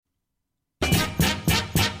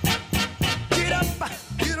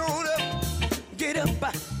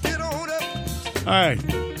right.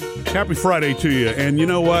 Happy Friday to you. And you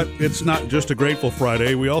know what? It's not just a Grateful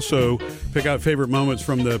Friday. We also pick out favorite moments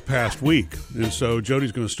from the past week. And so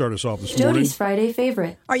Jody's going to start us off this morning. Jody's Friday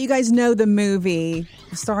favorite. All right, you guys know the movie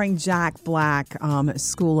starring Jack Black,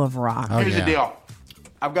 School of Rock. Here's the deal.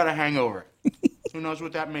 I've got a hangover. Who knows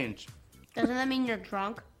what that means? Doesn't that mean you're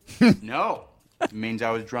drunk? No. It means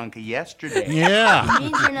I was drunk yesterday. Yeah. It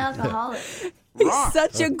means you're an alcoholic. He's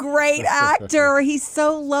such a great actor. He's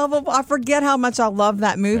so lovable. I forget how much I love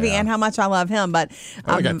that movie and how much I love him. But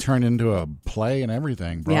it got turned into a play and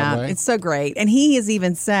everything. Broadway. Yeah, it's so great. And he has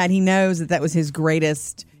even said he knows that was his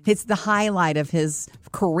greatest. It's the highlight of his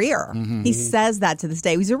career. Mm-hmm. He says that to this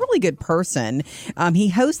day. He's a really good person. He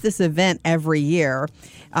hosts this event every year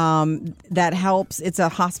that helps. It's a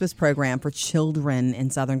hospice program for children in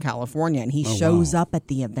Southern California. And he shows up at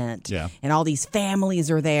the event. Yeah. And all these families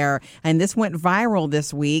are there. And this went viral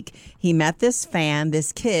this week. He met this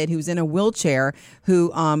kid who's in a wheelchair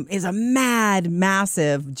who is a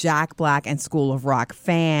massive Jack Black and School of Rock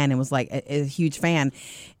fan and was like a huge fan.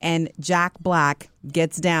 And Jack Black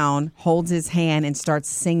gets down, holds his hand, and starts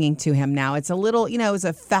singing to him. Now, it's a little, it's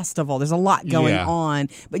a festival. There's a lot going on,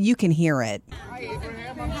 but you can hear it. Hi,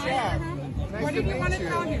 Abraham. I'm Chad. Nice what do you want to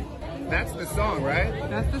tell him? That's the song, right?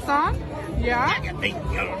 That's the song? Yeah? I think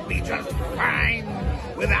you'll be just fine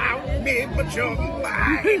without me, but you're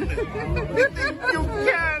mine. You think you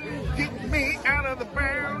can get me out of the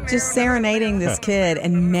brown. Just serenading this kid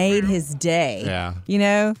and made his day.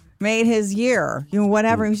 Yeah. Made his year,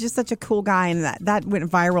 whatever. He was just such a cool guy, and that went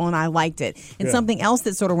viral, and I liked it. And something else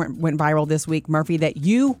that sort of went viral this week, Murphy, that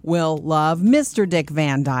you will love, Mr. Dick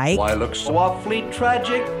Van Dyke. Why look so awfully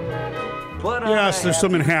tragic? Yes, there's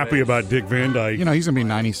something happy about Dick Van Dyke. He's going to be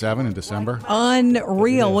 97 in December.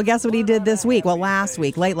 Unreal. Well, guess what he did this week? Well,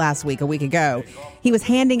 late last week, a week ago. He was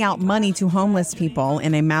handing out money to homeless people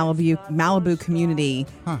in a Malibu community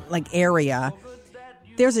area.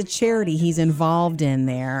 There's a charity he's involved in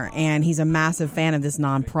there, and he's a massive fan of this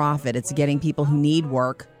nonprofit. It's getting people who need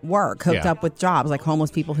work hooked up with jobs, like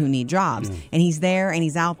homeless people who need jobs. And he's there, and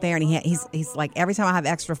he's out there, and he's like, every time I have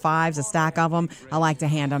extra fives, a stack of them, I like to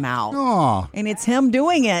hand them out. Aww. And it's him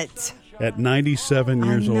doing it. At 97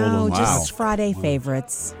 years old. No, wow. just Friday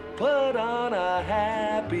favorites. Put on a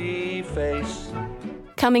happy face.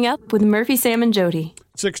 Coming up with Murphy, Sam, and Jody.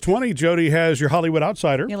 6:20, Jody has your Hollywood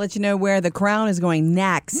Outsider. I'll let you know where The Crown is going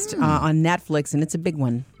next on Netflix, and it's a big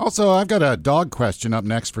one. Also, I've got a dog question up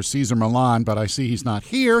next for Cesar Millan, but I see he's not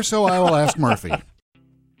here, so I will ask Murphy.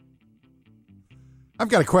 I've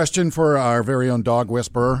got a question for our very own dog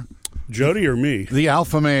whisperer. Jody or me? The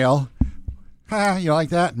alpha male. You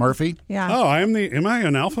like that, Murphy? Yeah. Oh, am I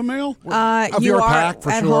an alpha male? Of your pack, for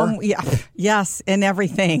at sure. Home, yes, in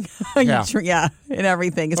everything. In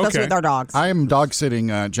everything, especially with our dogs. I am dog sitting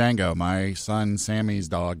Django, my son Sammy's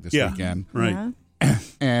dog, this weekend. Right.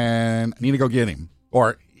 And I need to go get him.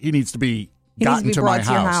 Or he needs to be gotten to my house.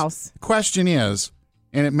 Your house. Question is,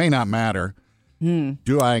 and it may not matter,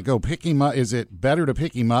 do I go pick him up? Is it better to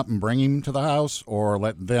pick him up and bring him to the house, or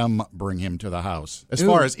let them bring him to the house? As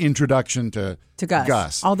far as introduction to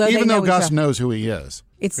Gus. Although even though Gus knows who he is.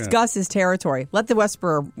 It's Gus's territory. Let the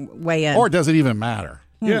whisperer weigh in. Or does it even matter?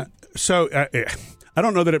 Yeah. So I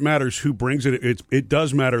don't know that it matters who brings it. It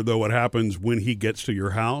does matter, though, what happens when he gets to your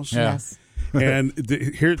house. Yeah. Yes. And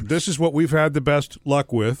this is what we've had the best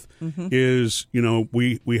luck with is,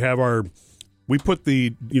 we have we put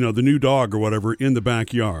the the new dog or whatever in the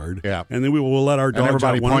backyard. Yeah. And then we will let our dogs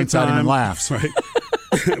everybody out one points at a at time. him and laughs.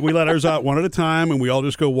 Right. We let ours out one at a time, and we all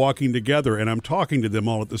just go walking together, and I'm talking to them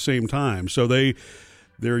all at the same time. So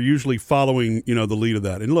they're usually following, the lead of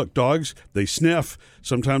that. And look, dogs, they sniff.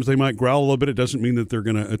 Sometimes they might growl a little bit. It doesn't mean that they're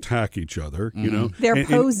going to attack each other, They're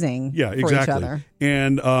posing for each other.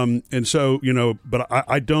 And so, but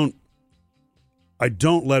I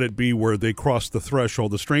don't let it be where they cross the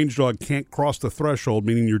threshold. The strange dog can't cross the threshold,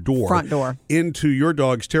 meaning your front door, into your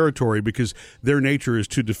dog's territory because their nature is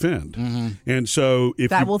to defend. And so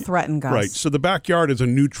if that will threaten Gus. Right. So the backyard is a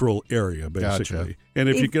neutral area, basically. Gotcha. And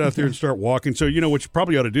if you get out there and start walking, so what you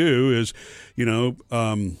probably ought to do is,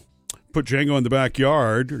 put Django in the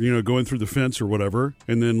backyard, going through the fence or whatever,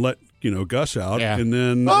 and then let Gus out, and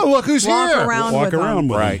then look who's walk here! Around walk with around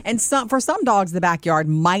with right. him. And for some dogs, the backyard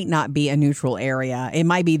might not be a neutral area. It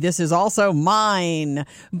might be this is also mine,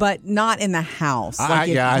 but not in the house. I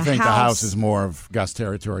think the house is more of Gus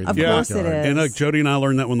territory. Than Of course backyard. it is. And Jody and I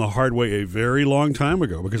learned that one the hard way a very long time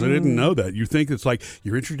ago because I didn't know that. You think it's like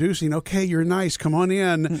you're introducing, okay, you're nice, come on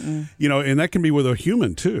in, and that can be with a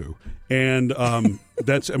human too. And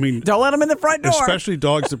that's, I mean, Don't let them in the front door. especially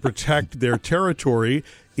dogs that protect their territory.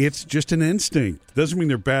 It's just an instinct. Doesn't mean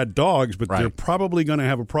they're bad dogs, but they're probably going to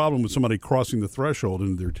have a problem with somebody crossing the threshold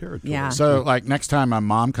into their territory. Yeah. So, like, next time my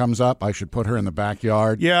mom comes up, I should put her in the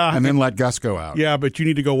backyard and then let Gus go out. Yeah, but you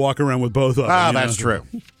need to go walk around with both of them. Ah, that's true.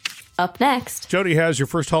 Up next, Jody has your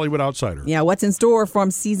first Hollywood Outsider. Yeah, what's in store from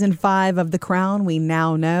season 5 of The Crown? We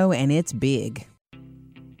now know, and it's big.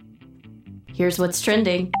 here's what's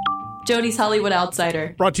trending. Jody's Hollywood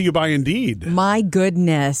Outsider. Brought to you by Indeed. My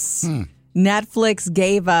goodness. Netflix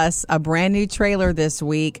gave us a brand new trailer this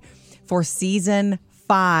week for season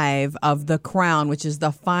 5 of The Crown, which is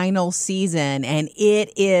the final season, and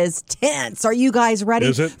it is tense. Are you guys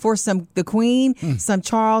ready for some the Queen, some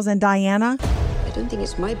Charles and Diana? I don't think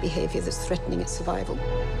it's my behavior that's threatening its survival.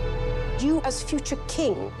 You, as future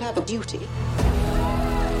king, have a duty.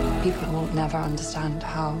 People will never understand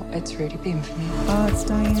how it's really been for me. Oh, it's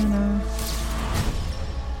Diana.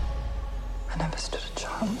 I never stood a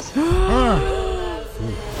chance.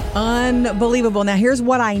 Unbelievable. Now, here's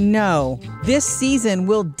what I know. This season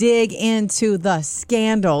will dig into the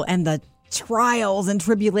scandal and the trials and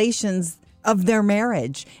tribulations of their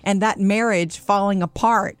marriage and that marriage falling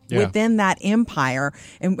apart within that empire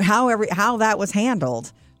and how that was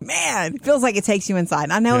handled. Man, it feels like it takes you inside.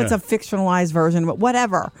 I know it's a fictionalized version, but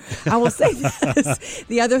whatever. I will say this.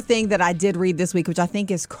 The other thing that I did read this week, which I think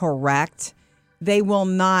is correct, they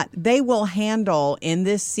will handle in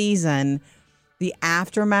this season the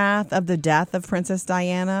aftermath of the death of Princess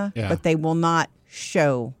Diana, but they will not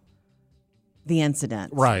show the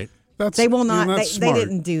incident. Right. They will not. They They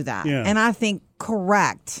didn't do that, Yeah. and I think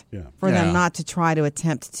correct for them not to try to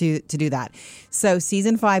attempt to do that. So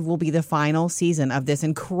season 5 will be the final season of this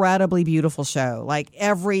incredibly beautiful show. Like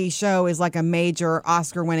every show is like a major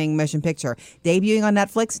Oscar-winning motion picture, debuting on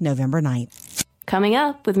Netflix November 9th. Coming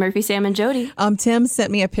up with Murphy, Sam, and Jody. Tim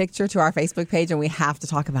sent me a picture to our Facebook page, and we have to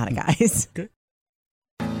talk about it, guys. Okay.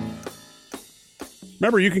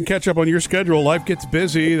 Remember, you can catch up on your schedule. Life gets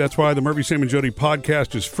busy. That's why the Murphy, Sam, and Jody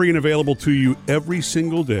podcast is free and available to you every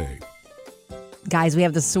single day. Guys, we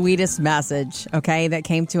have the sweetest message, okay, that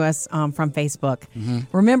came to us from Facebook.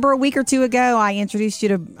 Remember a week or two ago, I introduced you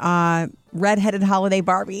to Red-Headed Holiday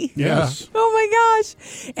Barbie? Yes. Oh, my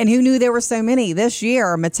gosh. And who knew there were so many? This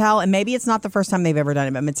year, Mattel, and maybe it's not the first time they've ever done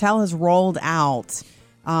it, but Mattel has rolled out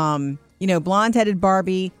blonde-headed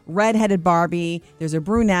Barbie, red-headed Barbie. There's a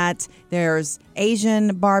brunette. There's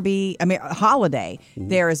Asian Barbie. Holiday.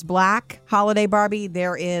 There is black holiday Barbie.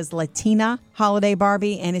 There is Latina holiday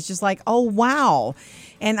Barbie. And it's just like, oh, wow.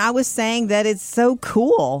 And I was saying that it's so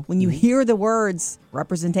cool when you hear the words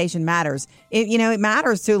representation matters. It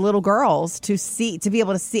matters to little girls to be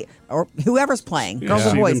able to see, or whoever's playing, girls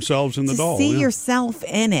or see boys, themselves in the doll. See yourself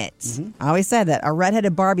in it. I always said that a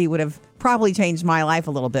redheaded Barbie would have probably changed my life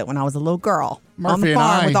a little bit when I was a little girl on the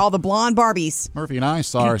farm with all the blonde Barbies. Murphy and I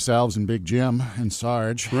saw ourselves in Big Jim and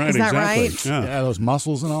Sarge. Right, Is that exactly. right? Yeah, those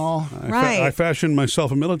muscles and all. I fashioned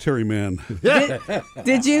myself a military man.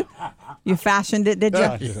 Did you? You fashioned it, did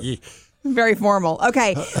you? Very formal.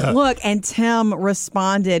 Okay, look, and Tim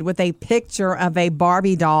responded with a picture of a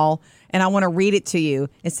Barbie doll, and I want to read it to you.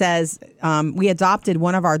 It says, we adopted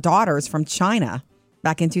one of our daughters from China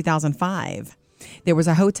back in 2005. There was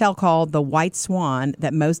a hotel called the White Swan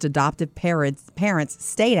that most adoptive parents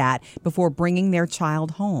stayed at before bringing their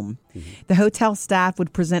child home. The hotel staff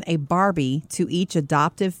would present a Barbie to each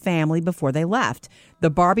adoptive family before they left. The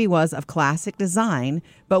Barbie was of classic design,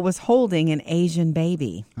 but was holding an Asian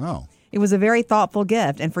baby. Oh. It was a very thoughtful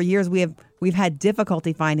gift, and for years we've had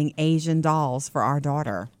difficulty finding Asian dolls for our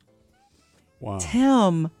daughter. Wow.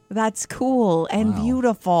 Tim, that's cool and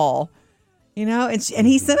beautiful. And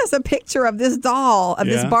he sent us a picture of this doll, of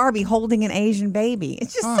this Barbie holding an Asian baby.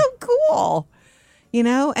 It's just so cool,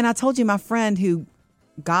 And I told you my friend who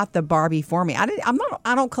got the Barbie for me. I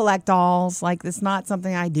don't collect dolls. Like, it's not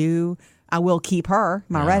something I do. I will keep her,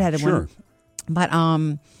 my redheaded one. But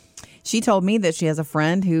she told me that she has a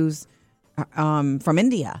friend who's from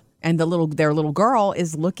India, and their little girl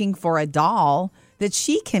is looking for a doll that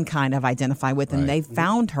she can kind of identify with, and they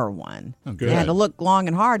found her one. Oh, they had to look long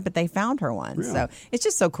and hard, but they found her one. So it's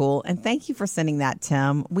just so cool. And thank you for sending that,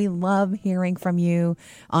 Tim. We love hearing from you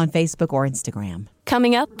on Facebook or Instagram.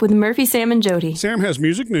 Coming up with Murphy, Sam, and Jody. Sam has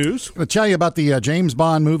music news. I'm going to tell you about the James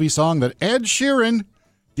Bond movie song that Ed Sheeran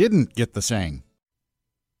didn't get to sing.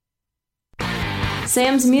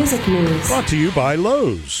 Sam's music news. Brought to you by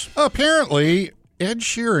Lowe's. Apparently, Ed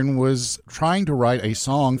Sheeran was trying to write a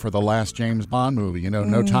song for the last James Bond movie.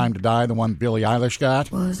 No Time to Die, the one Billie Eilish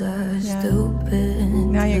got. Was I stupid?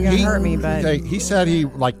 Now you're going to hurt me, but... He said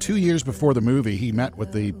like 2 years before the movie, he met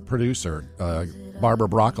with the producer, Barbara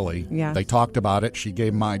Broccoli. Yeah. They talked about it. She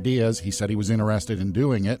gave him ideas. He said he was interested in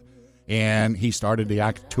doing it. And he started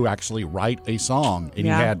to actually write a song. And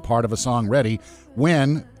he had part of a song ready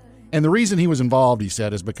when... And the reason he was involved, he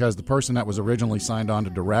said, is because the person that was originally signed on to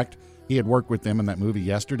direct, he had worked with them in that movie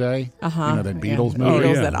Yesterday. That Beatles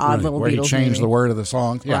movie. That odd little where Beatles he changed movie. the word of the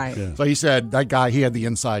song. Yeah. Right. Yeah. So he said that guy, he had the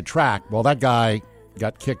inside track. Well, that guy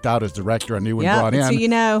got kicked out as director, a new one brought in. So you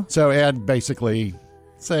know. So Ed basically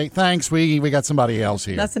say, thanks, we got somebody else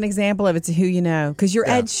here. That's an example of it's who you know. Because you're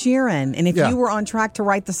Ed Sheeran. And if you were on track to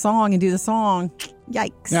write the song and do the song,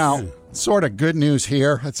 yikes. Now, sort of good news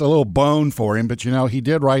here. It's a little bone for him, but he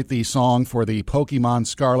did write the song for the Pokemon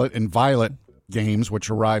Scarlet and Violet games, which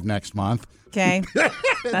arrive next month. Okay. That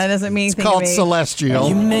doesn't mean anything It's called to me. Celestial.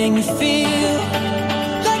 You make me feel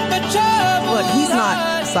like my trouble. Look, he's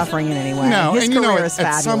not suffering in any way. No, His and career is at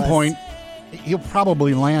fabulous. some point, he'll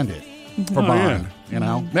probably land it for Bond.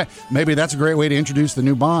 Maybe that's a great way to introduce the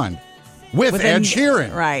new Bond. With Ed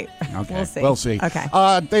Sheeran. Right. Okay. We'll see. Okay.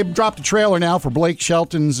 Okay. They've dropped a trailer now for Blake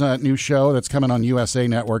Shelton's new show that's coming on USA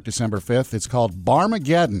Network December 5th. It's called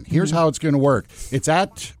Barmageddon. Here's how it's going to work. It's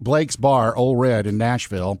at Blake's Bar, Old Red in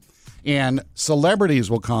Nashville, and celebrities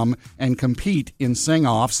will come and compete in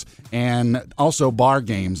sing-offs and also bar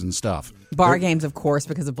games and stuff. Bar games, of course,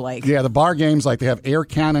 because of Blake. Yeah, the bar games, like they have air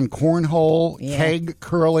cannon cornhole, keg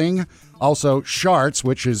curling, also sharts,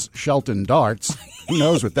 which is Shelton darts. Who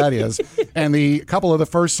knows what that is? And the couple of the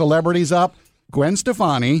first celebrities up, Gwen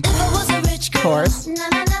Stefani. Of course.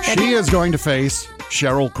 She is going to face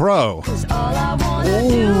Sheryl Crow.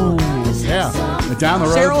 Ooh. Yeah. Down the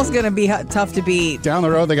road. Cheryl's going to be tough to beat. Down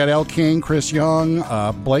the road, they got Elle King, Chris Young,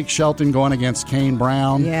 Blake Shelton going against Kane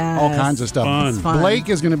Brown. Yes. All kinds of stuff. Fun. Blake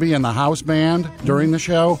is going to be in the house band during the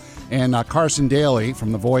show. And Carson Daly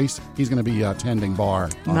from The Voice, he's going to be tending bar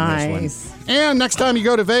on this one. And next time you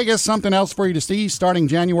go to Vegas, something else for you to see starting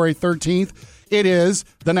January 13th. It is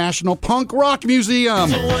the National Punk Rock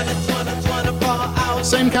Museum.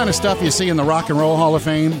 Same kind of stuff you see in the Rock and Roll Hall of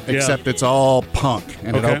Fame, except it's all punk.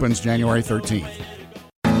 And it opens January 13th.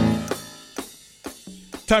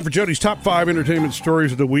 Time for Jody's Top 5 Entertainment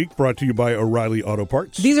Stories of the Week, brought to you by O'Reilly Auto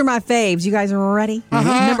Parts. These are my faves. You guys are ready?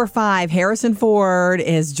 Number 5, Harrison Ford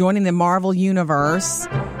is joining the Marvel Universe.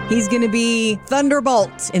 He's going to be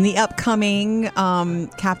Thunderbolt in the upcoming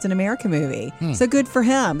Captain America movie. So good for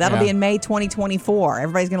him. That'll be in May 2024.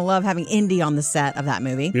 Everybody's going to love having Indy on the set of that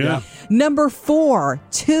movie. Yeah. Number 4,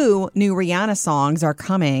 2 new Rihanna songs are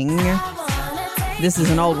coming. This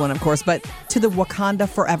is an old one, of course, but to the Wakanda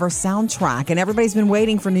Forever soundtrack. And everybody's been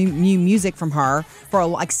waiting for new music from her for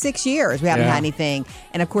like 6 years. We haven't had anything.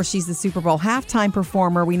 And of course, she's the Super Bowl halftime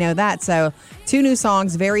performer. We know that. So 2 new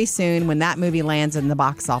songs very soon when that movie lands in the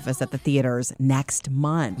box office at the theaters next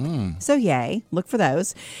month. So yay, look for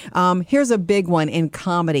those. Here's a big one in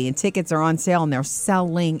comedy, and tickets are on sale and they're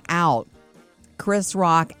selling out. Chris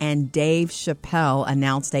Rock and Dave Chappelle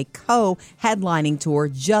announced a co-headlining tour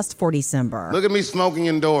just for December. Look at me smoking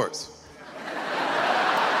indoors.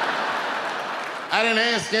 I didn't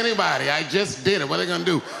ask anybody. I just did it. What are they going to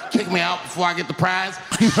do? Kick me out before I get the prize?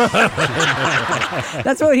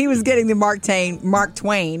 That's what he was getting the Mark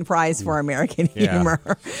Twain Prize for American Humor.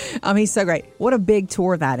 He's so great. What a big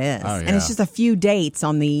tour that is. Oh, yeah. And it's just a few dates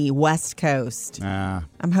on the West Coast.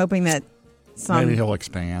 I'm hoping that maybe he'll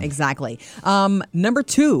expand. Exactly. Number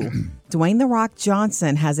 2, Dwayne "The Rock"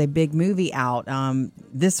 Johnson has a big movie out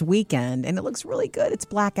this weekend, and it looks really good. It's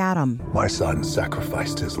Black Adam. My son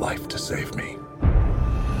sacrificed his life to save me.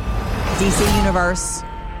 DC Universe.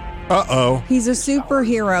 Uh-oh. He's a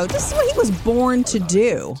superhero. This is what he was born to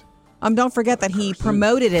do. Don't forget that he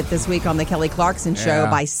promoted it this week on the Kelly Clarkson Show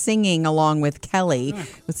by singing along with Kelly,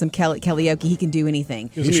 with some karaoke. He can do anything.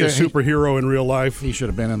 Isn't he a superhero in real life? He should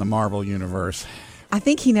have been in the Marvel Universe. I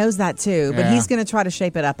think he knows that too, but he's going to try to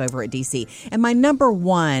shape it up over at DC. And my number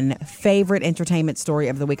 1 favorite entertainment story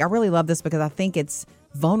of the week, I really love this because I think it's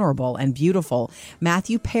vulnerable and beautiful.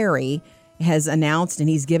 Matthew Perry has announced, and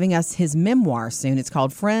he's giving us his memoir soon. It's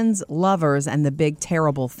called Friends, Lovers, and the Big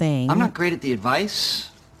Terrible Thing. I'm not great at the advice.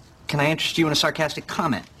 Can I interest you in a sarcastic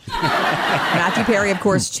comment? Matthew Perry, of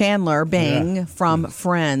course, Chandler Bing from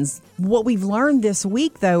Friends. What we've learned this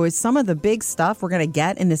week, though, is some of the big stuff we're going to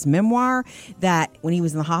get in this memoir, that when he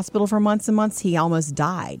was in the hospital for months and months, he almost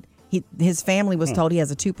died. His family was told he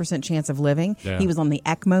has a 2% chance of living. Yeah. He was on the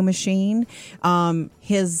ECMO machine.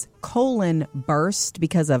 His colon burst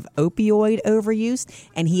because of opioid overuse,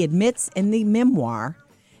 and he admits in the memoir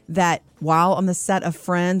that while on the set of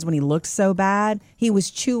Friends, when he looked so bad, he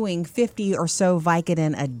was chewing 50 or so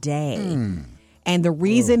Vicodin a day. And the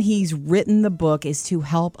reason he's written the book is to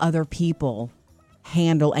help other people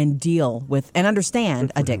handle and deal with and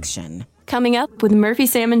understand addiction. Coming up with Murphy,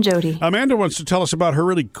 Sam, and Jody. Amanda wants to tell us about her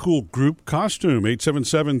really cool group costume,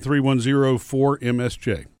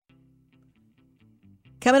 877-310-4MSJ.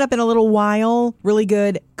 Coming up in a little while, really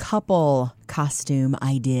good couple costume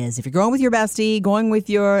ideas. If you're going with your bestie, going with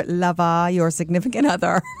your lover, your significant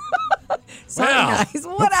other, sorry guys,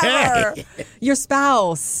 whatever, your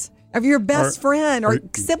spouse, of your best friend or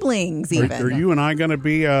siblings even. Are you and I going to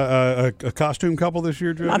be a costume couple this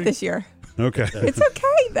year, Jody? Not this year. Okay. It's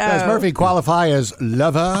okay, though. Does Murphy qualify as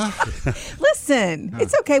lover? Listen,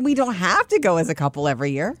 it's okay. We don't have to go as a couple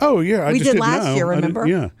every year. Oh, yeah. We did last year, remember?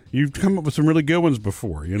 Yeah. You've come up with some really good ones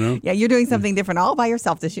before, you know? Yeah, you're doing something different all by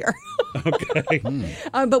yourself this year. Okay.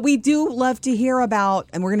 But we do love to hear about,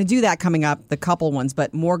 and we're going to do that coming up, the couple ones,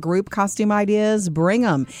 but more group costume ideas, bring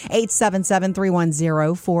them.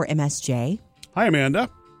 877-310-4MSJ. Hi, Amanda.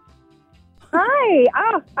 Hi.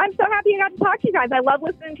 Oh, I'm so happy I got to talk to you guys. I love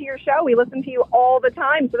listening to your show. We listen to you all the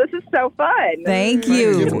time, so this is so fun. Thank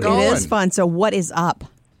you. It is fun. So what is up?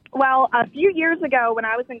 Well, a few years ago when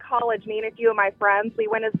I was in college, me and a few of my friends, we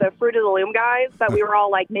went as the Fruit of the Loom guys, but we were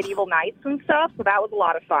all like medieval knights and stuff, so that was a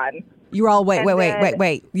lot of fun. You were all,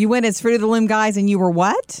 wait. You went as Fruit of the Loom guys and you were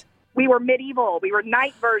what? We were medieval. We were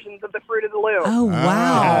knight versions of the Fruit of the Loom. Oh,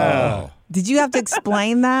 wow. Did you have to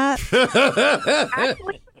explain that?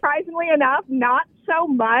 Actually, surprisingly enough, not so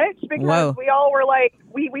much because we all were like,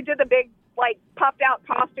 we did the big, like, puffed out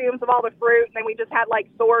costumes of all the fruit, and then we just had, like,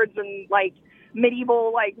 swords and, like,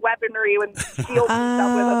 medieval, like, weaponry and shields and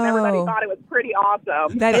stuff with us, and everybody thought it was pretty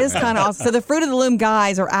awesome. That is kind of awesome. So the Fruit of the Loom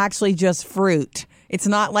guys are actually just fruit. It's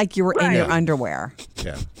not like you were in your underwear.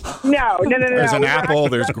 Yeah. No. There's an apple,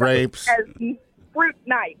 there's grapes. As fruit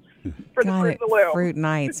knights for the Fruit of the Loom. Fruit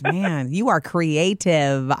Nights. Man, you are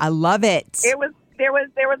creative. I love it. There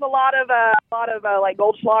was a lot of like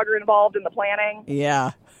Goldschlager involved in the planning.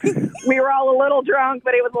 Yeah. We were all a little drunk,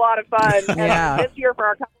 but it was a lot of fun. Yeah. And this year for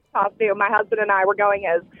our costume, my husband and I were going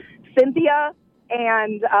as Cynthia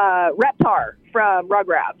and Reptar from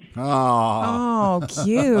Rugrats. Oh,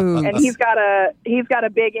 cute. And he's got a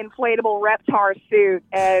big inflatable Reptar suit,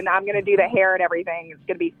 and I'm going to do the hair and everything. It's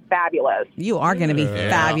going to be fabulous. You are going to be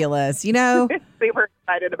fabulous. You know, super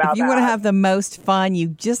excited about that. If you want to have the most fun, you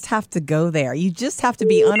just have to go there. You just have to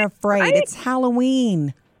be unafraid. Right? It's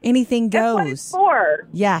Halloween. Anything goes. That's what it's for.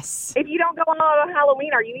 Yes. If you don't go on Halloween,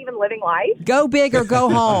 are you even living life? Go big or go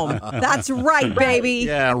home. That's right, baby.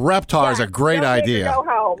 Yeah, Reptar is a great idea. Go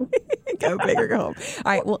home. Go big or go home.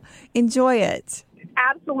 All right, well, enjoy it.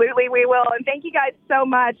 Absolutely, we will. And thank you guys so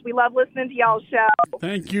much. We love listening to y'all's show.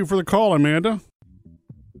 Thank you for the call, Amanda.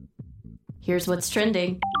 Here's what's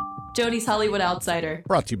trending. Jody's Hollywood Outsider.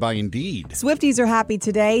 Brought to you by Indeed. Swifties are happy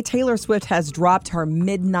today. Taylor Swift has dropped her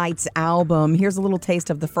Midnights album. Here's a little taste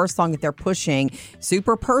of the first song that they're pushing.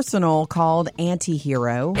 Super personal, called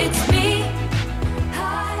Antihero. It's me.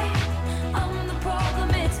 Hi, I'm the problem.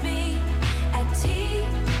 It's me. At tea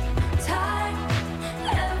time.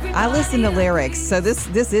 I listen to lyrics, so this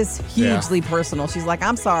is hugely personal. She's like,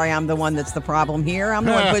 I'm sorry, I'm the one that's the problem here. I'm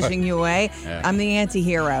the one pushing you away. Yeah. I'm the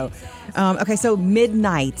anti-hero. Okay, so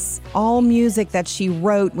Midnights, all music that she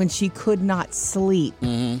wrote when she could not sleep,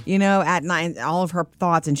 you know, at night, all of her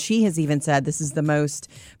thoughts. And she has even said this is the most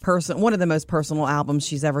one of the most personal albums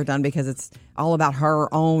she's ever done because it's all about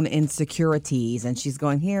her own insecurities. And she's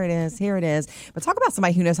going, here it is. But talk about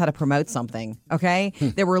somebody who knows how to promote something, okay?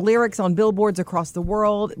 There were lyrics on billboards across the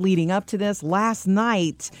world leading up to this. Last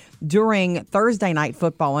night, during Thursday Night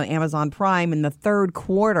Football on Amazon Prime in the third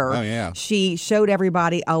quarter, she showed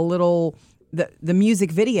everybody a little the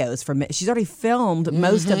music videos from it. She's already filmed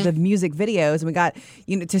most of the music videos, and we got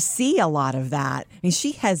to see a lot of that. I mean,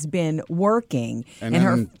 she has been working, and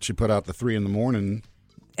then she put out the 3 a.m.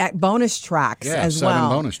 at bonus tracks as 7 well.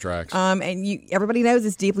 bonus tracks. And everybody knows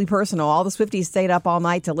it's deeply personal. All the Swifties stayed up all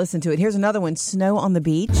night to listen to it. Here's another one: Snow on the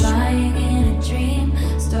Beach. Lying in a dream,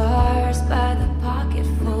 stars by the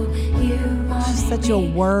pocketful. She's such a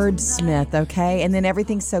wordsmith, okay? And then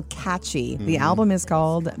everything's so catchy. The album is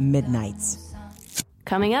called Midnights.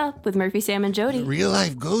 Coming up with Murphy, Sam, and Jody. Real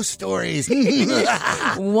life ghost stories.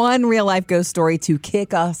 One real life ghost story to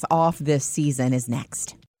kick us off this season is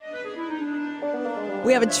next.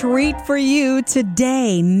 We have a treat for you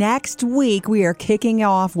today. Next week, we are kicking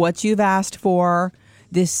off what you've asked for,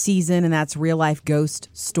 this season, and that's Real Life Ghost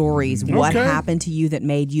Stories. What Okay. happened to you that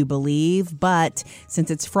made you believe? But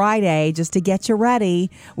since it's Friday, just to get you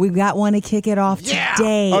ready, we've got one to kick it off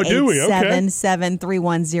today. Oh, do we? Okay.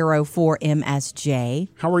 877-310-4MSJ.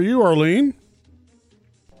 How are you, Arlene?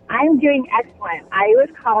 I'm doing excellent. I was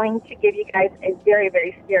calling to give you guys a very,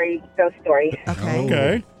 very scary ghost story.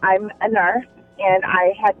 Okay. I'm a nurse, and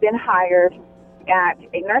I had been hired at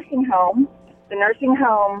a nursing home. The nursing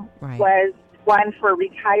home was one for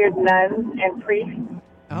retired nuns and priests.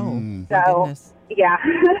 Oh, my So, goodness. yeah.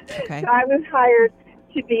 Okay. So I was hired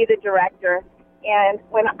to be the director. And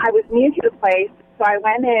when I was new to the place, so I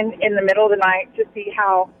went in the middle of the night to see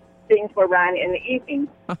how things were run in the evening.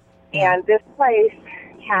 And this place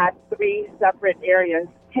had 3 separate areas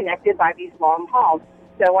connected by these long halls.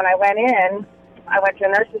 So when I went in, I went to a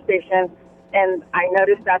nurse's station, and I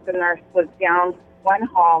noticed that the nurse was down one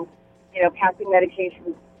hall, passing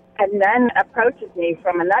medications. And then approaches me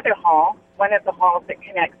from another hall, one of the halls that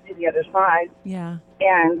connects to the other side. Yeah.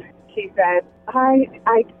 And she said, I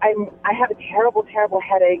have a terrible, terrible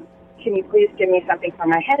headache. Can you please give me something for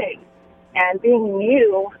my headache? And being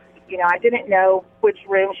new, I didn't know which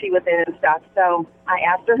room she was in and stuff. So I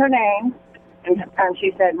asked her name, and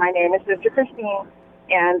she said, my name is Sister Christine.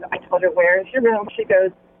 And I told her, where is your room? She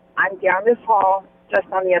goes, I'm down this hall, just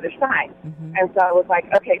on the other side. And so I was like,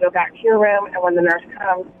 okay, go back to your room, and when the nurse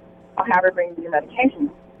comes, I'll have her bring you your medication.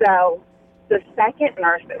 So the second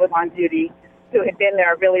nurse that was on duty, who had been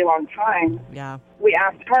there a really long time, we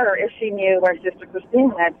asked her if she knew where Sister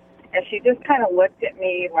Christine lived, and she just kind of looked at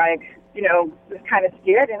me like, was kind of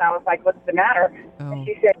scared, and I was like, what's the matter? And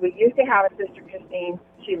she said, we used to have a Sister Christine.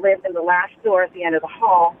 She lived in the last door at the end of the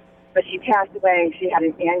hall, but she passed away. She had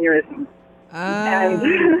an aneurysm.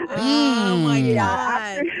 Oh my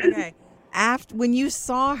God. Okay. When you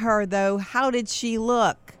saw her, though, how did she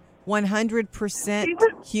look? 100%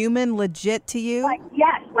 human, legit to you?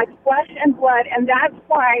 Yes, like flesh and blood. And that's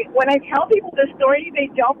why when I tell people this story, they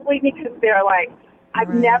don't believe me because they're like,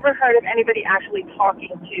 I've never heard of anybody actually talking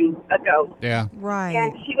to a ghost. Yeah. Right.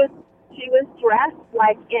 And she was dressed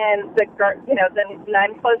like in the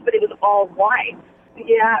nun clothes, but it was all white.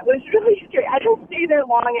 Yeah, it was really scary. I didn't stay there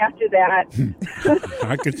long after that.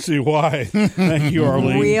 I could see why. Thank you,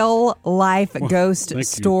 Arlene. Real life ghost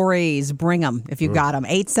stories. Bring them if you got them.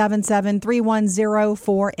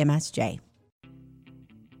 877-310-4MSJ.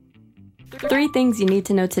 3 things you need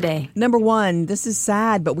to know today. Number 1, this is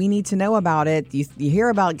sad, but we need to know about it. You hear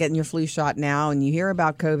about getting your flu shot now, and you hear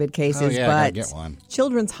about COVID cases, I but get one.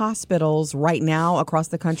 children's hospitals right now across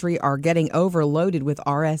the country are getting overloaded with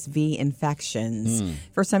RSV infections.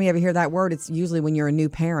 First time you ever hear that word, it's usually when you're a new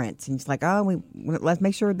parent, and it's like, let's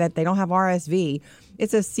make sure that they don't have RSV.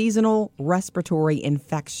 It's a seasonal respiratory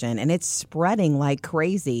infection, and it's spreading like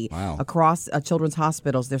crazy across children's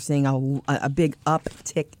hospitals. They're seeing a big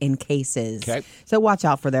uptick in cases. Okay. So watch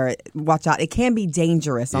out for there. Watch out. It can be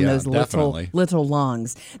dangerous on those little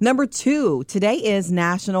lungs. Number 2, today is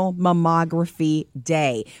National Mammography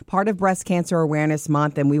Day, part of Breast Cancer Awareness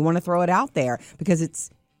Month, and we want to throw it out there because it's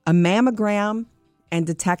a mammogram and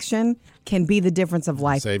detection can be the difference of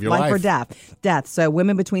life, Save your life or life. death. So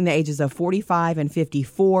women between the ages of 45 and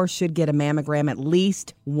 54 should get a mammogram at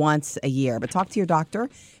least once a year. But talk to your doctor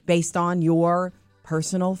based on your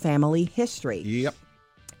personal family history. Yep.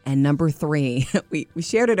 And number 3, we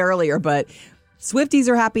shared it earlier, but Swifties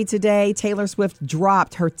are happy today. Taylor Swift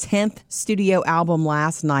dropped her 10th studio album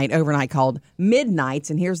last night, overnight, called Midnights.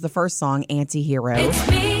 And here's the first song, Anti-Hero.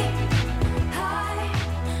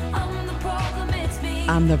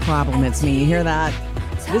 I'm the problem, it's me. You hear that?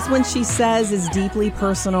 This one, she says, is deeply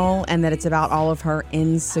personal and that it's about all of her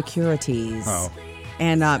insecurities.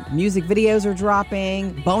 And music videos are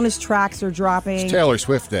dropping. Bonus tracks are dropping. It's Taylor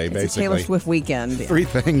Swift Day, basically. It's a Taylor Swift weekend. 3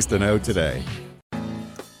 things to know today.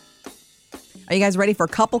 Are you guys ready for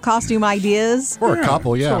couple costume ideas? We're a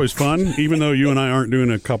couple, It's always fun, even though you and I aren't doing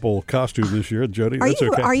a couple costume this year, Jody. That's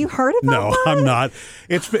okay. Are you hurt about No, that? I'm not.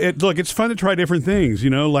 Look, it's fun to try different things.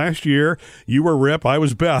 Last year you were Rip, I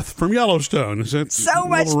was Beth from Yellowstone. So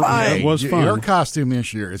much fun. It was fun. Your costume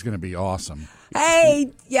this year is going to be awesome. Hey,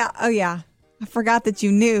 yeah. Oh, yeah. I forgot that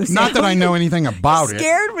you knew. Not that I know anything about it.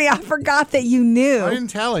 Scared me. I forgot that you knew. I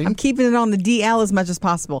didn't tell him. I'm keeping it on the DL as much as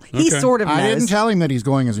possible. He sort of knows. I didn't tell him that he's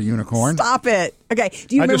going as a unicorn. Stop it. Okay.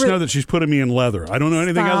 Do you I remember? just know that she's putting me in leather. I don't know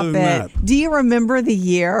anything other than that. Do you remember the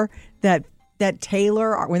year that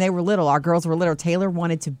Taylor, when they were little, our girls were little, Taylor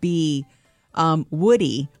wanted to be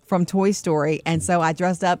Woody from Toy Story, and so I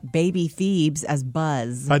dressed up baby Phoebes as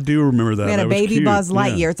Buzz. I do remember that. We had That a was baby cute. Buzz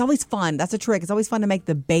Lightyear. Yeah. It's always fun. That's a trick. It's always fun to make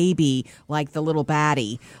the baby like the little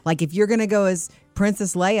baddie. Like if you're going to go as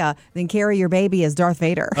Princess Leia, then carry your baby as Darth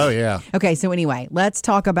Vader. Oh, yeah. Okay, so anyway, let's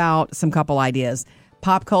talk about some couple ideas.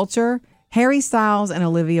 Pop culture, Harry Styles and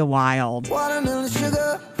Olivia Wilde.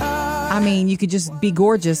 I mean, you could just be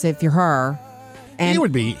gorgeous if you're her. And he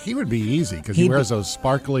would be easy because he wears those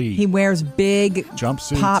sparkly. He wears big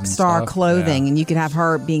jumpsuits, pop star and stuff. clothing, Yeah. and you could have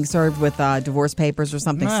her being served with divorce papers or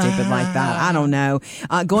something stupid like that. I don't know.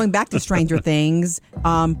 Going back to Stranger Things,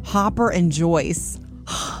 Hopper and Joyce.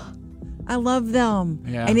 I love them.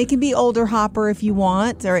 Yeah. And it can be older Hopper if you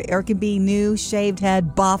want, or it can be new shaved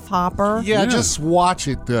head buff Hopper. Yeah, just watch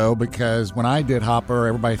it though, because when I did Hopper,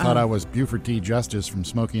 everybody thought I was Buford T. Justice from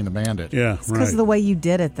Smokey and the Bandit. Yeah, It's because of the way you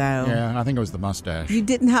did it, though. Yeah, I think it was the mustache. You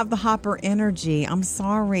didn't have the Hopper energy. I'm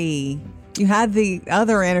sorry. You had the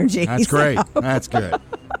other energy. That's great. so. That's good.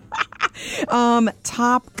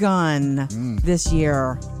 Top Gun this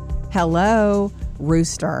year. Hello,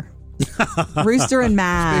 Rooster. Rooster and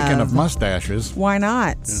Mav. Speaking of mustaches. Why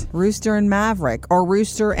not? Yeah. Rooster and Maverick, or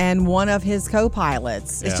Rooster and one of his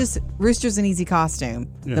co-pilots. It's just Rooster's an easy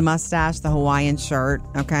costume. Yeah. The mustache, the Hawaiian shirt.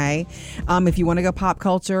 Okay. If you want to go pop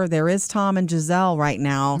culture, there is Tom and Giselle right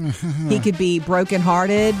now. He could be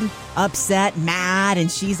brokenhearted, upset, mad,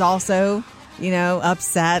 and she's also,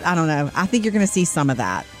 upset. I don't know. I think you're going to see some of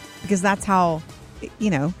that because that's how.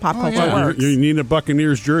 Pop culture works. You need a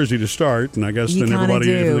Buccaneers jersey to start, and I guess then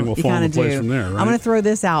everything will fall into place from there, right? I'm going to throw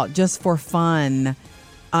this out just for fun.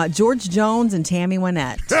 George Jones and Tammy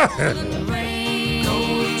Wynette.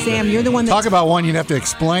 Sam, you're the one that... Talk about one you'd have to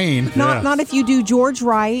explain. Not if you do George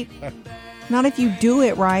right. Not if you do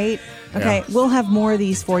it right. Okay, we'll have more of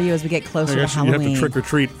these for you as we get closer to Halloween. You have to trick or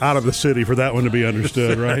treat out of the city for that one to be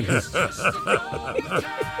understood, right?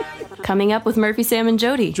 Coming up with Murphy, Sam, and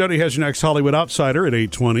Jody. Jody has your next Hollywood Outsider at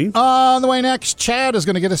 8:20. On the way next, Chad is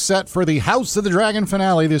going to get us set for the House of the Dragon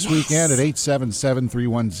finale this weekend at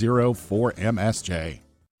 877-310-4MSJ.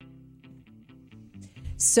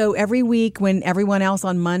 So every week when everyone else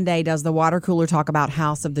on Monday does the water cooler talk about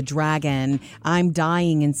House of the Dragon, I'm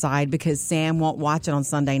dying inside because Sam won't watch it on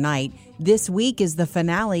Sunday night. This week is the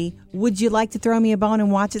finale. Would you like to throw me a bone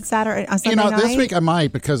and watch it Sunday night? This week I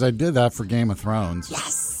might because I did that for Game of Thrones.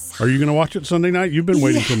 Yes. Are you going to watch it Sunday night? You've been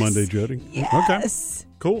waiting till Monday, Jody. Yes. Okay.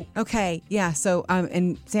 Cool. Okay, yeah. So,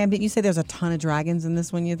 and Sam, didn't you say there's a ton of dragons in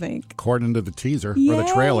this one, you think? According to the teaser or the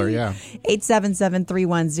trailer, yeah.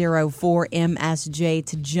 877-310-4MSJ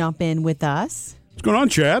to jump in with us. What's going on,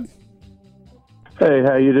 Chad? Hey,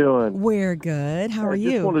 how you doing? We're good. How are you?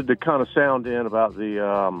 I just wanted to kind of sound in about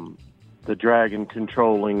the dragon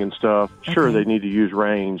controlling and stuff. Sure, Okay. they need to use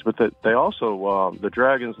range, but they also, the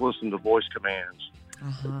dragons listen to voice commands.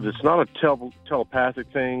 It's not a telepathic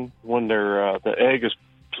thing. When they're the egg is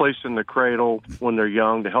placed in the cradle when they're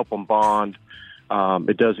young to help them bond,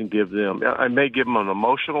 it doesn't give them. I may give them an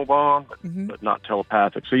emotional bond, but not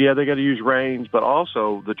telepathic. So yeah, they got to use range, but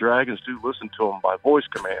also the dragons do listen to them by voice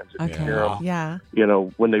commands. If you hear them, yeah.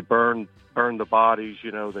 When they burn the bodies,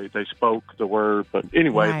 they spoke the word. But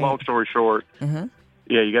anyway, long story short, yeah,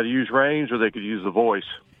 you got to use range, or they could use the voice.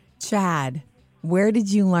 Chad, where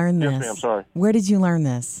did you learn this? Yes, ma'am, sorry. Where did you learn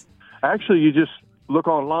this? Actually, you just look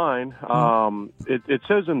online. It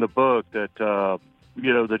says in the book that the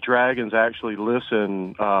dragons actually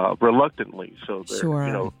listen reluctantly. So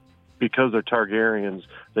they're, because they're Targaryens,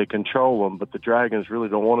 they control them, but the dragons really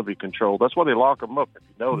don't want to be controlled. That's why they lock them up. If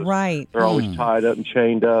you notice, right? They're always tied up and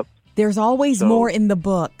chained up. There's always more in the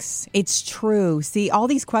books. It's true. See, all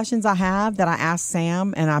these questions I have that I ask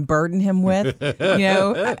Sam and I burden him with,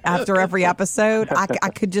 after every episode, I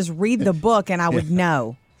could just read the book and I would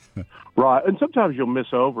know. Right, and sometimes you'll miss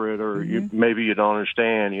over it, or maybe you don't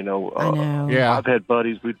understand. I know. I've had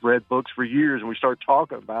buddies we'd read books for years, and we start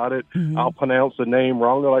talking about it. I'll pronounce the name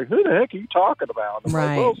wrong. They're like, "Who the heck are you talking about?" I'm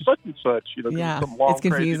like, well, such and such. Some long, it's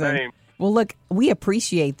confusing. crazy name. Well, look, we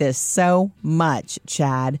appreciate this so much,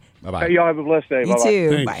 Chad. Bye-bye. Hey, y'all have a blessed day. You Bye-bye. too.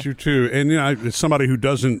 Thanks, Bye. you too. And as somebody who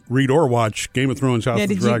doesn't read or watch Game of Thrones, House of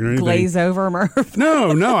the Dragon, or did you anything. glaze over, Murph?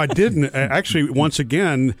 No, I didn't. Actually, once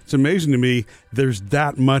again, it's amazing to me. There's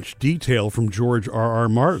that much detail from George R.R.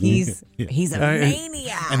 Martin. He's a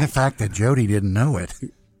maniac. And the fact that Jody didn't know it.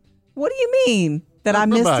 What do you mean? That I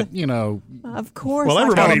missed But, Of course. Well, I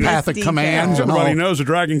everybody missed telepathic details. commands. Everybody knows a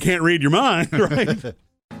dragon can't read your mind, right?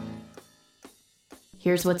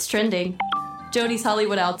 Here's what's trending. Jody's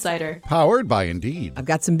Hollywood Outsider. Powered by Indeed. I've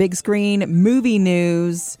got some big screen movie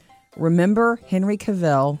news. Remember Henry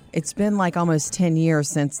Cavill? It's been like almost 10 years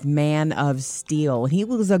since Man of Steel. He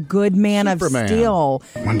was a good Man Superman. of Steel.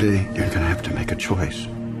 One day, you're going to have to make a choice.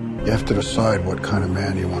 You have to decide what kind of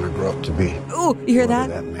man you want to grow up to be. Ooh, you hear Whether that?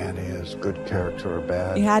 that man is good character or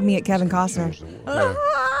bad. You had me at Kevin Costner.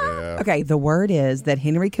 Okay, the word is that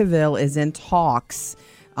Henry Cavill is in talks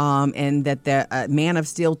and that the Man of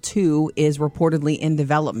Steel 2 is reportedly in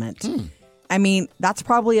development. I mean, that's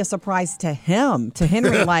probably a surprise to him, to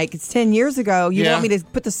Henry. Like, it's 10 years ago. You want me to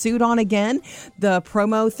put the suit on again? The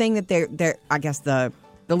promo thing that they're I guess the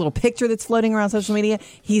little picture that's floating around social media,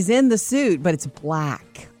 he's in the suit, but it's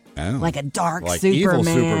black. Oh. Like a dark Like Superman. evil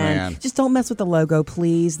Superman. Just don't mess with the logo,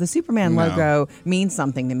 please. The Superman logo means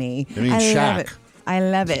something to me. It means I love Shaq. it. I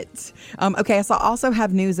love it. Okay, so I also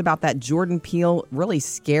have news about that Jordan Peele really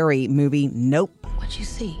scary movie, Nope. What you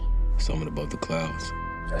see? Someone above the clouds.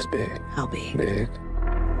 That's big. How big? Big.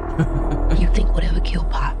 You think whatever killed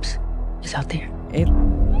Pops is out there? It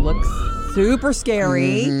looks super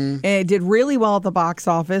scary. It did really well at the box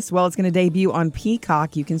office. Well, it's going to debut on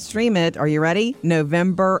Peacock. You can stream it. Are you ready?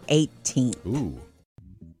 November 18th. Ooh.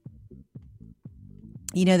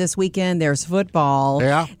 You know, this weekend there's football.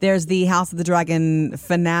 Yeah. There's the House of the Dragon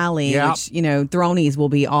finale, which, you know, Thronies will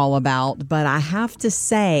be all about. But I have to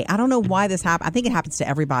say, I don't know why this happened. I think it happens to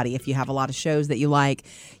everybody if you have a lot of shows that you like.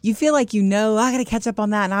 You feel like, I got to catch up on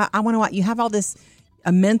that. And I want to watch. You have all this,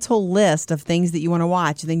 a mental list of things that you want to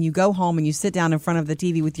watch. And then you go home and you sit down in front of the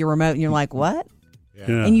TV with your remote and you're like, what?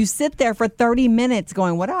 Yeah. And you sit there for 30 minutes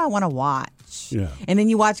going, what do I want to watch? Yeah. And then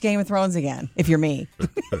you watch Game of Thrones again, if you're me.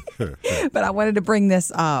 But I wanted to bring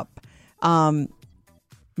this up.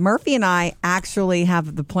 Murphy and I actually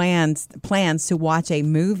have the plans to watch a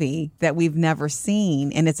movie that we've never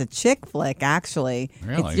seen. And it's a chick flick, actually.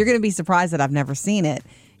 Really? You're going to be surprised that I've never seen it.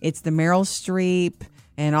 It's the Meryl Streep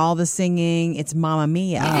and all the singing. It's Mamma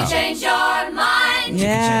Mia. Change your mind.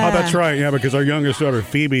 Yeah. Oh, that's right. Yeah, because our youngest daughter,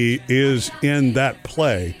 Phoebe, is in that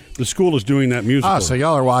play. The school is doing that musical. Oh, so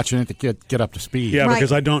y'all are watching it to get up to speed. Yeah, Right.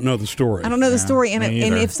 because I don't know the story. I don't know the story, and me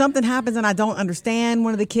and either. if something happens and I don't understand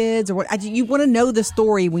one of the kids or what, you want to know the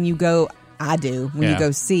story when you go. I do when you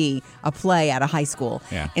go see a play at a high school.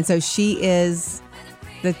 Yeah. And so she is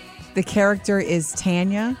the character is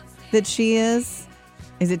Tanya. That she is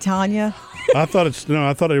it Tanya? I thought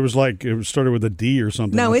it was like it started with a D or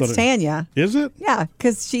something. No, I it's thought Tanya. Is it? Yeah,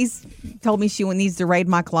 because she's told me she needs to raid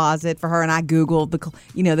my closet for her, and I Googled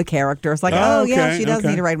the character. It's like, okay, she does okay.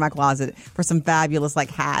 need to raid my closet for some fabulous like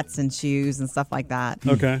hats and shoes and stuff like that.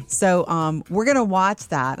 Okay. So we're gonna watch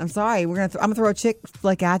that. I'm sorry, I'm gonna throw a chick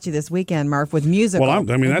flick at you this weekend, Murph, with musical. Well,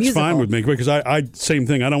 that's musical. fine with me because I same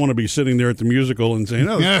thing. I don't want to be sitting there at the musical and saying,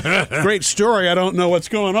 "Oh, great story. I don't know what's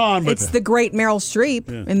going on." But It's the great Meryl Streep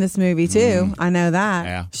in this movie too. I know that.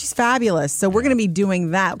 Yeah. She's fabulous. So we're going to be doing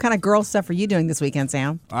that. What kind of girl stuff are you doing this weekend,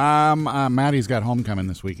 Sam? Maddie's got homecoming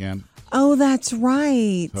this weekend. Oh, that's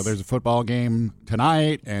right. So there's a football game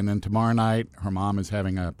tonight, and then tomorrow night, her mom is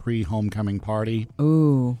having a pre-homecoming party.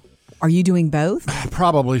 Ooh. Are you doing both?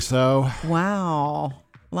 Probably so. Wow.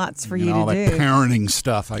 Lots for you all to that do. parenting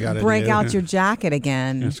stuff I got to do. Break out your jacket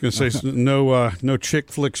again. I was going to say no chick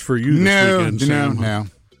flicks for you this weekend. Sam. No.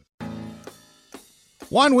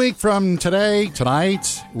 1 week from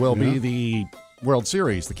tonight will be the World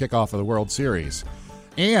Series, the kickoff of the World Series.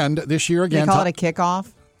 And this year again... They call it a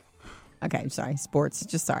kickoff? Okay, sorry. Sports.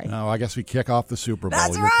 Just sorry. No, I guess we kick off the Super Bowl.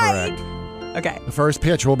 That's You're right. correct. Okay. The first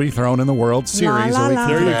pitch will be thrown in the World Series a week from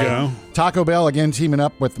There you today. go. Taco Bell again teaming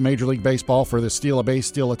up with Major League Baseball for the Steal a Base,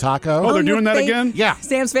 Steal a Taco. Oh, they're doing that again? Yeah.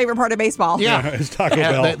 Sam's favorite part of baseball. Yeah. It's Taco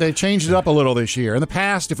Bell. They changed it up a little this year. In the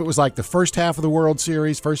past, if it was like the first half of the World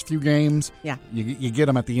Series, first few games, you get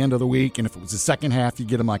them at the end of the week. And if it was the second half, you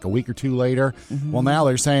get them like a week or two later. Mm-hmm. Well, now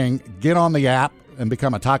they're saying get on the app and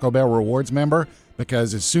become a Taco Bell Rewards member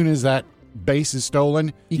because as soon as that base is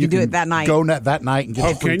stolen, You can do it that night. Go that night and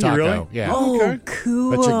get a free can you taco. really? Yeah. Oh,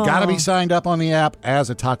 cool. But you got to be signed up on the app as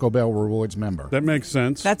a Taco Bell Rewards member. That makes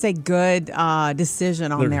sense. That's a good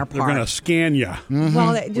decision on their They're part. going to scan you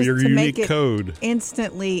Well, with just your to unique make it code.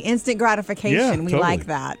 instant gratification. Yeah, we totally. like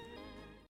that.